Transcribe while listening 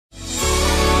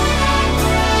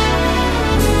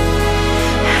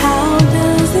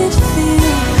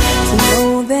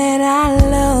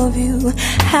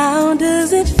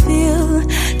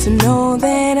to know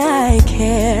that I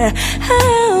care?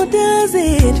 How does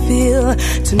it feel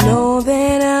to know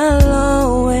that I'll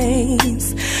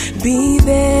always be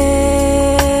there?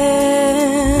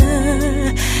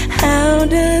 How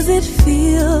does it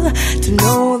feel to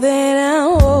know that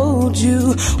I'll hold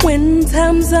you when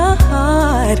times are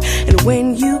hard and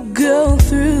when you go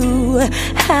through?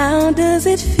 How does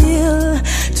it feel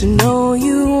to know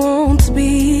you won't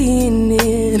be in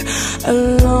it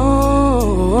alone?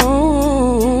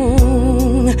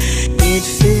 It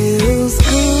feels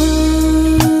good,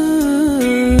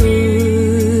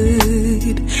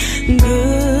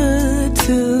 good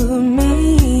to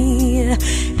me.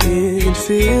 It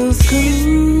feels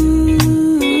good,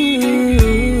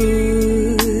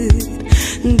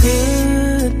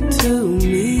 good to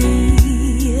me.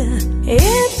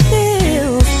 It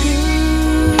feels good,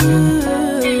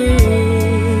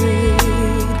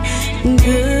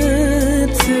 good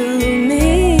to me.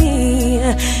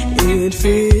 It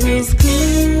feels good,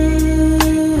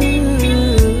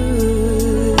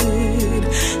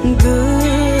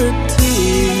 good to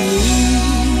me.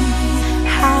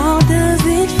 How does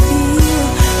it feel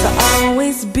to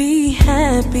always be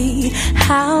happy?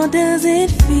 How does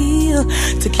it feel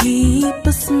to keep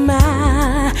a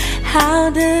smile? How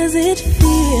does it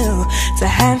feel to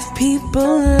have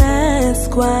people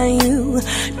ask why you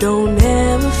don't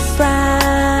ever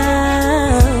frown?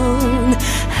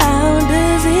 How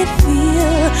does it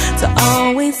feel to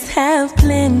always have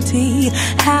plenty?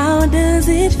 How does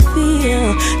it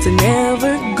feel to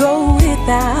never go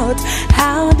without?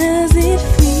 How does it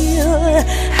feel?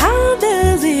 How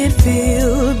does it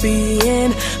feel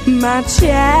being my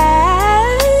child?